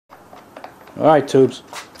Alright, tubes.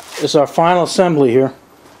 This is our final assembly here.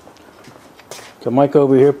 Got Mike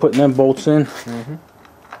over here putting them bolts in.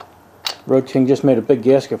 Road King just made a big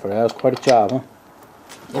gasket for that. That was quite a job, huh?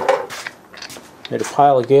 Yep. Made a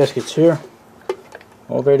pile of gaskets here.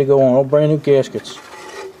 All ready to go on. All brand new gaskets.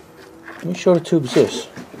 Let me show the tubes this.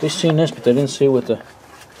 They seen this, but they didn't see it with the...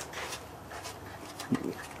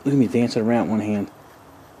 Look at me dancing around with one hand.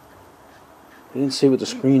 They didn't see it with the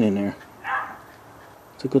screen in there.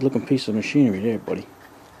 It's a good looking piece of machinery there, buddy.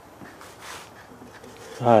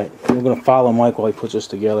 Alright, we're going to follow Mike while he puts this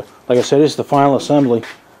together. Like I said, this is the final assembly.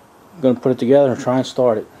 I'm going to put it together and try and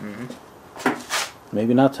start it.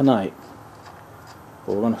 Maybe not tonight,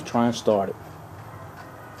 but we're going to try and start it.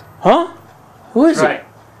 Huh? Who is it?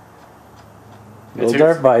 Little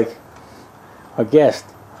dirt bike. Our guest.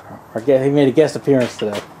 He made a guest appearance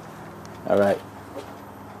today. Alright.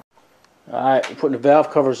 Alright, we're putting the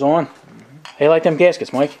valve covers on. Hey, like them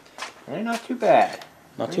gaskets, Mike? They're not too bad.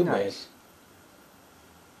 Not too bad.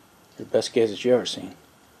 The best gaskets you ever seen.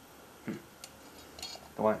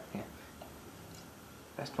 The one, yeah.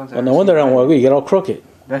 Best ones. Well, no wonder they don't work. You get all crooked.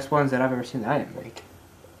 Best ones that I've ever seen that I didn't make.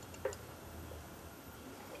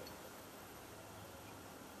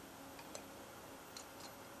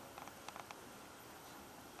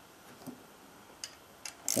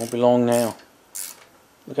 Won't be long now.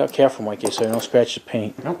 Look how careful Mike is so you don't scratch the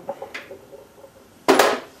paint. Nope.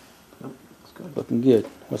 Nope, it's good. Looking good.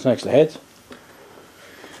 What's next? The heads?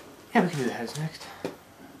 Yeah, we can do the heads next.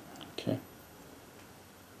 Okay.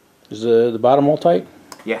 Is the bottom all tight?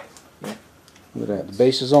 Yeah. Yeah. Look at that. The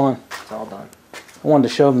base is on. It's all done. I wanted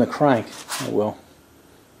to show them the crank. Oh well.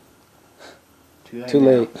 Too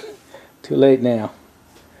late. Too late now.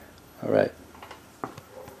 Alright.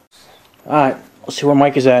 Alright. Let's see where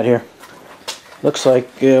Mike is at here. Looks like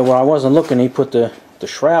where I wasn't looking, he put the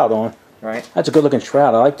shroud on. Right. That's a good looking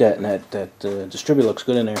shroud. I like that, and that distributor looks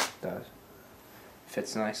good in there. It does.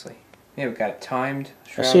 Fits nicely. Yeah, we've got it timed.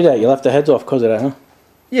 Shroud. I see that. You left the heads off because of that, huh?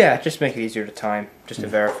 Yeah, just make it easier to time, just to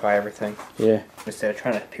verify everything. Yeah. Instead of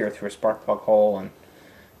trying to peer through a spark plug hole and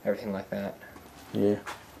everything like that. Yeah.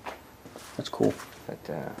 That's cool. But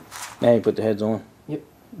now you put the heads on. Yep.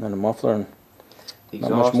 And the muffler and the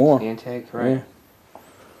not exhaust, much more. the intake, right? Yeah.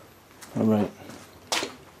 All right.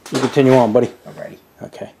 You continue on, buddy. Alrighty.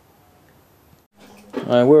 Okay. All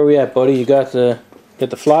right, where are we at, buddy? You got the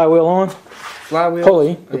flywheel on? Flywheel.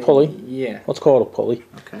 Pulley. The pulley. Yeah. Let's call it a pulley.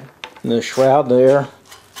 Okay. And the shroud there.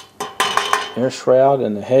 Air shroud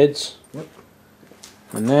and the heads. Yep.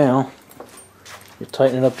 And now you're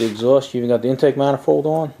tightening up the exhaust. You even got the intake manifold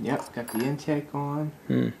on? Yep, got the intake on.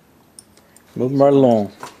 Moving right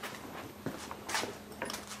along.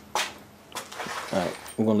 Alright,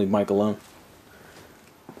 we're going to leave Mike alone.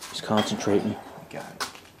 He's concentrating. Got it.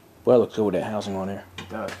 Well, it looks good with that housing on there. It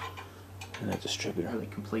does. And that distributor. Really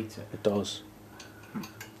completes it. It does.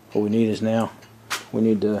 What we need is now, we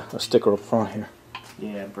need a sticker up front here.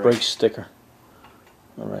 Yeah, Briggs sticker.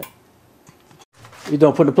 Alright. You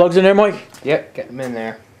done putting the plugs in there, Mike? Yep, get them in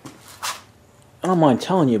there. I don't mind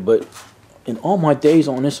telling you, but in all my days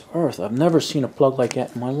on this earth, I've never seen a plug like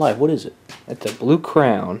that in my life. What is it? It's a Blue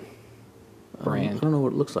Crown brand. I don't know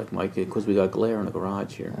what it looks like, Mike, because we got glare in the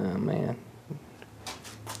garage here. Oh, man.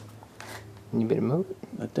 You need me to move it?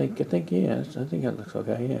 I think, yeah. I think that looks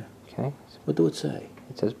okay, yeah. Okay. What do it say?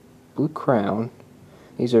 It says Blue Crown.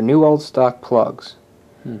 These are new old stock plugs.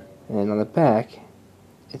 And on the back,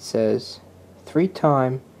 it says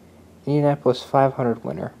 3-time Indianapolis 500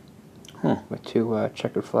 winner. With 2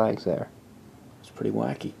 checkered flags there. It's pretty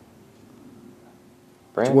wacky.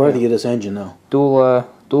 Brand It's worthy new. of this engine, though.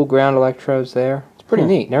 Dual ground electrodes there. It's pretty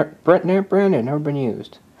neat. Brand new, never been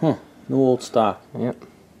used. New old stock. Yep.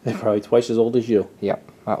 They're probably twice as old as you.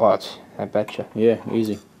 Yep. Well, I betcha. Yeah,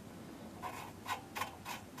 easy.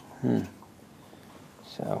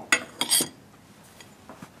 So,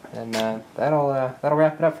 and that'll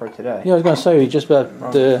wrap it up for today. Yeah, I was gonna say we just about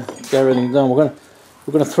got everything done. We're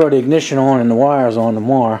gonna throw the ignition on and the wires on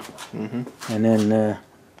tomorrow, and then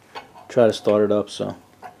try to start it up. So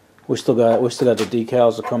we still got the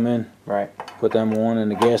decals to come in. Right. Put them on,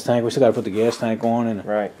 and the gas tank. We still got to put the gas tank on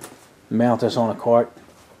and mount this on a cart.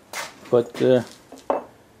 But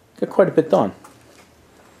got quite a bit done.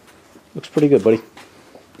 Looks pretty good, buddy.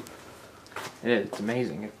 It is. It's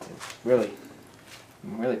amazing. It's really,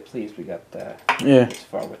 I'm really pleased we got this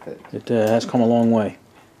far with it. It has come a long way.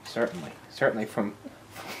 Certainly from,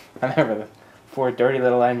 I remember the 4 dirty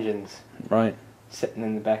little engines. Right. Sitting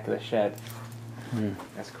in the back of the shed.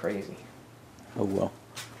 That's crazy. Oh well.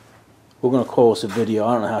 We're going to call this a video.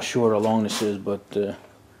 I don't know how short or long this is, but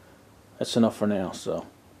that's enough for now. So,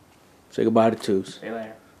 say goodbye to tubes. See you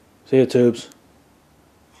later. See you, tubes.